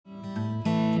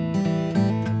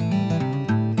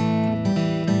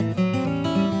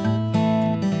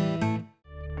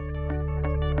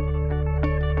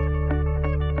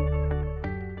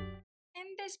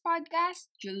podcast,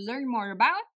 you'll learn more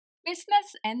about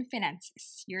business and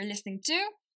finances. You're listening to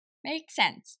Make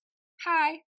Sense.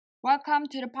 Hi, welcome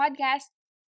to the podcast.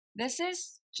 This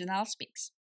is Janelle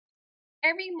Speaks.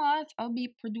 Every month, I'll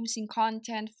be producing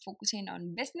content focusing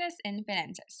on business and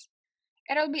finances.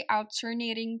 It'll be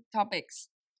alternating topics.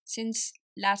 Since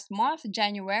last month,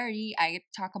 January, I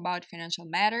talk about financial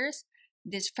matters.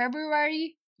 This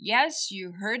February, yes,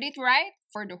 you heard it right.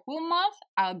 For the whole month,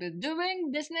 I'll be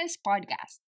doing business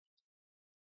podcast.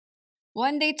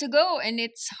 One day to go and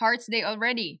it's Hearts Day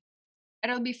already.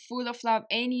 It'll be full of love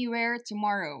anywhere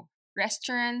tomorrow.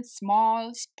 Restaurants,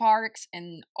 malls, parks,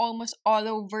 and almost all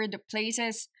over the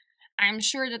places. I'm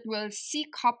sure that we'll see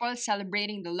couples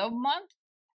celebrating the love month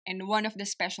and one of the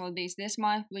special days this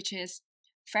month, which is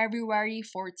February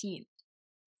 14th.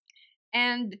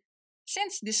 And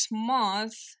since this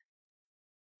month,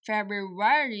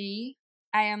 February,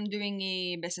 I am doing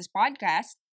a business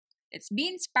podcast. It's be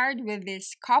inspired with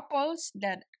these couples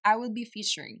that I will be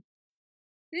featuring.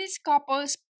 These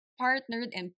couples partnered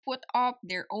and put up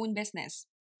their own business.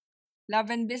 Love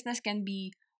and business can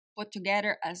be put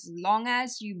together as long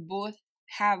as you both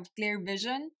have clear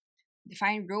vision,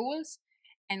 defined roles,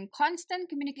 and constant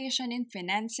communication in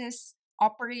finances,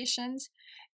 operations,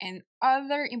 and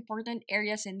other important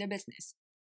areas in the business.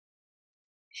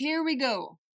 Here we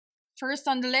go. First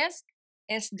on the list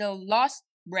is the lost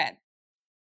bread.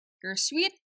 Your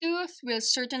sweet tooth will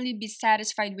certainly be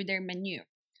satisfied with their menu.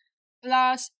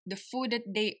 Plus, the food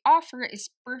that they offer is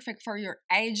perfect for your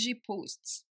IG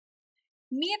posts.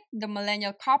 Meet the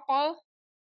millennial couple,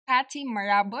 Patty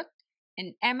Marabot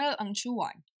and Emil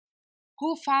Angchuan,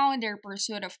 who found their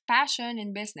pursuit of passion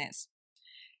in business.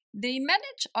 They met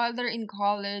each other in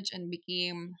college and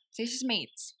became thesis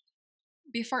mates.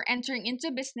 Before entering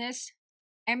into business,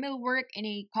 Emil worked in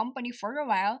a company for a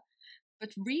while but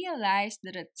realized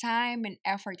that the time and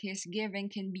effort he's giving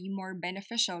can be more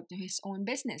beneficial to his own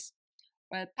business.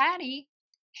 While Patty,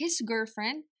 his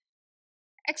girlfriend,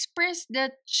 expressed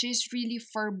that she's really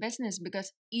for business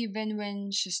because even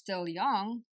when she's still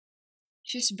young,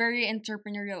 she's very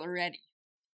entrepreneurial already.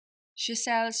 She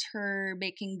sells her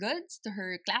baking goods to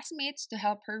her classmates to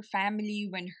help her family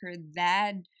when her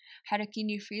dad had a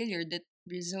kidney failure that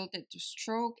resulted to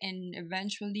stroke and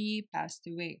eventually passed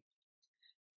away.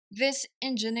 These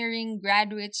engineering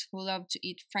graduates who love to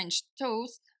eat French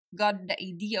toast got the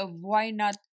idea of why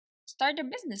not start a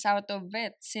business out of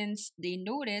it since they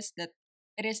noticed that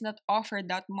it is not offered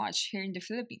that much here in the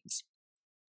Philippines.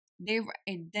 They've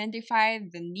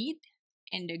identified the need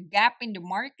and the gap in the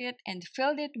market and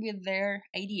filled it with their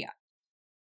idea.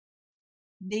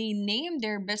 They named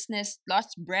their business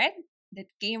Lost Bread that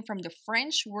came from the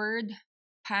French word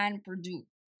pan perdu.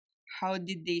 How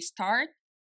did they start?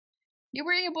 They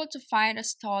were able to find a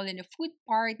stall in a food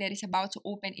park that is about to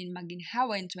open in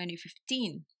Maginhawa in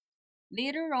 2015.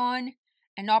 Later on,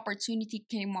 an opportunity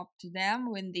came up to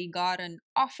them when they got an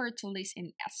offer to list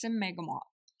in SM Mega Mall.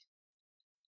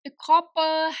 The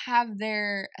couple have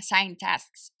their assigned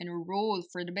tasks and a role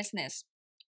for the business.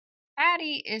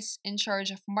 Patty is in charge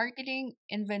of marketing,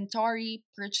 inventory,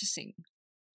 purchasing,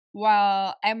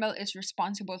 while Emil is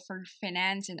responsible for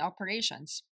finance and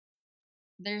operations.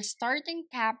 Their starting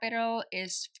capital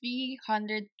is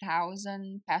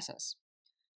 300,000 pesos.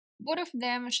 Both of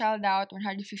them shelled out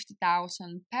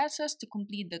 150,000 pesos to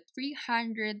complete the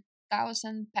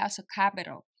 300,000 peso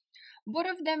capital. Both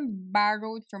of them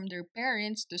borrowed from their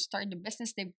parents to start the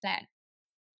business they planned.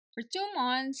 For 2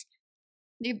 months,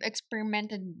 they've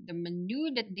experimented the menu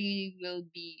that they will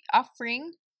be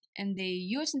offering, and they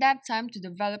used that time to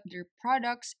develop their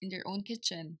products in their own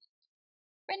kitchen.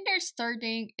 When they're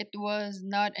starting, it was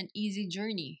not an easy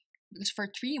journey because for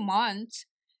 3 months,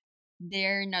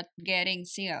 they're not getting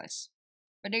sales.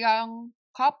 But the young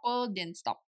couple didn't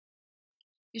stop.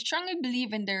 They strongly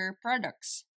believe in their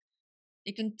products.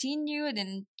 They continued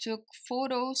and took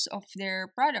photos of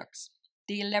their products.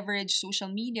 They leveraged social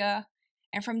media,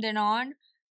 and from then on,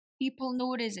 people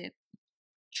noticed it,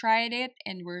 tried it,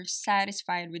 and were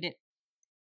satisfied with it.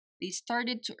 They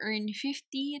started to earn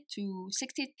 50 to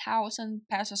 60,000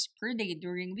 pesos per day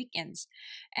during weekends,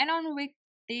 and on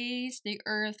weekdays they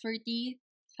earn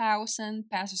 30,000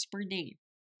 pesos per day.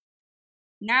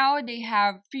 Now they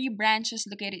have three branches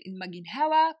located in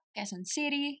Maginhawa, Quezon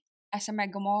City,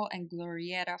 Asamega Mall, and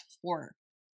Glorieta 4.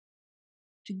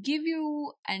 To give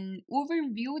you an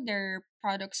overview, their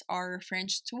products are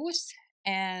French toast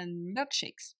and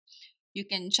milkshakes. You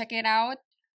can check it out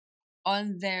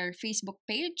on their Facebook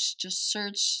page. Just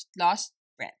search Lost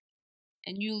Bread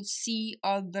and you'll see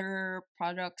other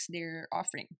products they're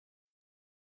offering.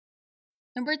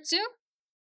 Number two,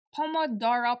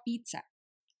 Pomodoro Pizza.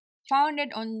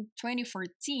 Founded on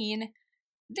 2014,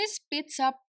 this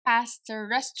pizza pasta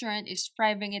restaurant is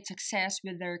thriving its success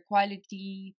with their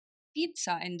quality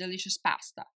pizza and delicious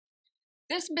pasta.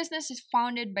 This business is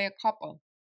founded by a couple.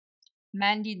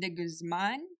 Mandy de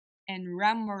Guzman and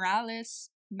Ram Morales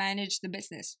manage the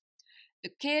business.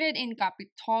 Located in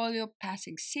Capitolio,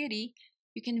 Pasig City,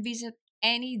 you can visit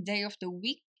any day of the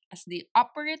week as they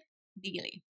operate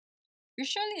daily. You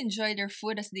surely enjoy their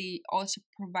food as they also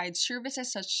provide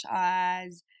services such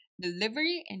as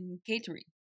delivery and catering.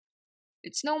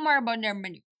 Let's know more about their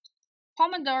menu.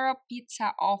 Pomodoro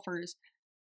Pizza offers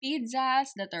pizzas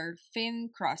that are thin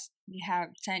crust. They have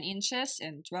 10 inches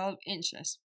and 12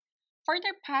 inches. For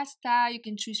their pasta, you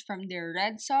can choose from their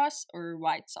red sauce or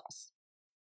white sauce.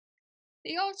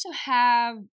 They also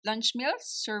have lunch meals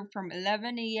served from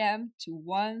 11 a.m. to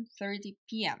 1:30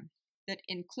 p.m. that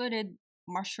included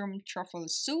mushroom truffle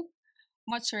soup,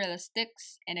 mozzarella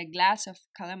sticks, and a glass of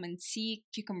calamansi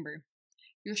cucumber.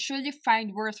 You'll surely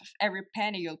find worth of every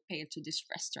penny you'll pay to this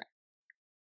restaurant.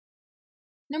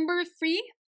 Number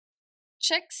three,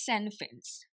 Chicks and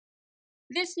Fins.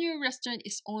 This new restaurant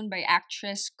is owned by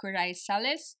actress Kurai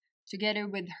Salis together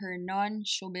with her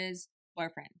non-showbiz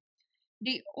boyfriend.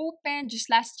 They opened just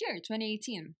last year,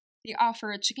 2018. They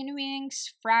offer chicken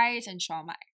wings, fries, and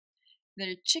shawmai.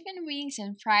 Their chicken wings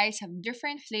and fries have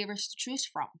different flavors to choose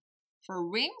from. For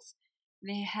wings,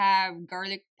 they have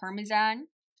garlic parmesan,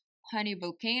 honey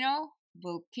volcano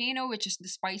which is the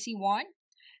spicy one,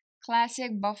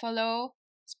 classic buffalo,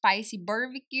 spicy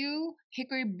barbecue,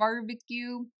 hickory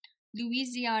barbecue,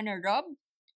 Louisiana rub,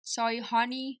 soy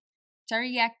honey,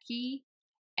 teriyaki,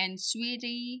 and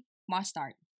sweetie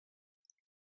mustard.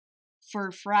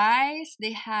 For fries,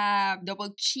 they have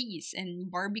double cheese and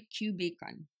barbecue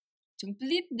bacon. To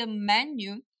complete the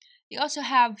menu, they also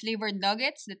have flavored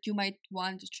nuggets that you might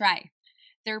want to try.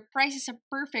 Their prices are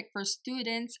perfect for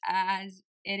students as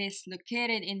it is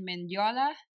located in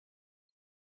Mendiola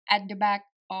at the back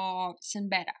of San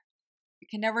Beda. You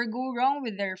can never go wrong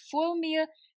with their full meal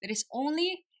that is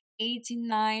only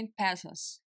 89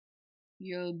 pesos.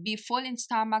 You'll be full in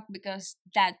stomach because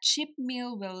that cheap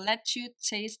meal will let you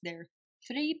taste their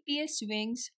three-piece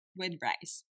wings with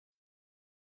rice.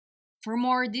 For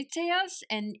more details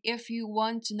and if you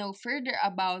want to know further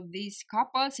about these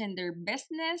couples and their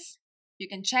business, you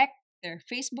can check their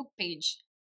Facebook page.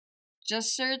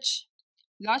 Just search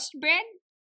Lost Bread,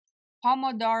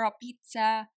 Pomodoro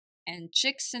Pizza, and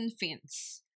Chicks and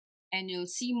Fins, and you'll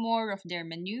see more of their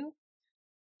menu,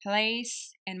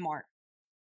 place, and more.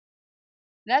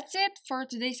 That's it for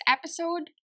today's episode.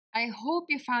 I hope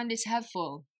you found this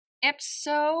helpful. If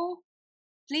so,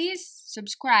 please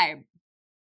subscribe.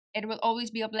 It will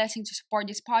always be a blessing to support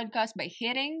this podcast by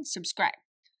hitting subscribe.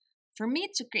 For me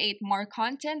to create more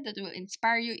content that will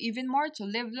inspire you even more to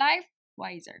live life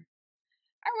wiser.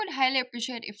 I would highly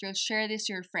appreciate if you'll share this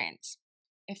to your friends.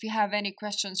 If you have any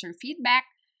questions or feedback,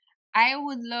 I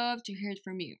would love to hear it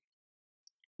from you.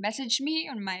 Message me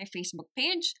on my Facebook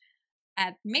page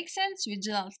at Make Sense with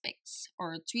Janelle Speaks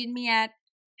or tweet me at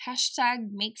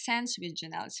hashtag Make Sense with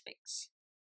Janelle Speaks.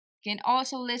 You can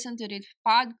also listen to this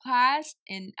podcast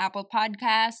in Apple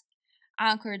Podcast,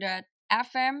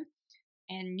 Anchor.fm,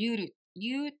 and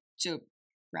YouTube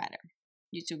rather.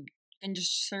 YouTube. You can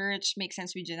just search Make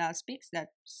Sense with Janelle Speaks.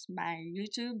 That's my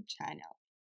YouTube channel.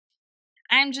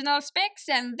 I'm Janelle Speaks,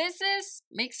 and this is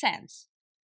Make Sense.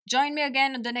 Join me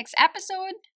again on the next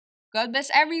episode. God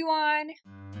bless everyone.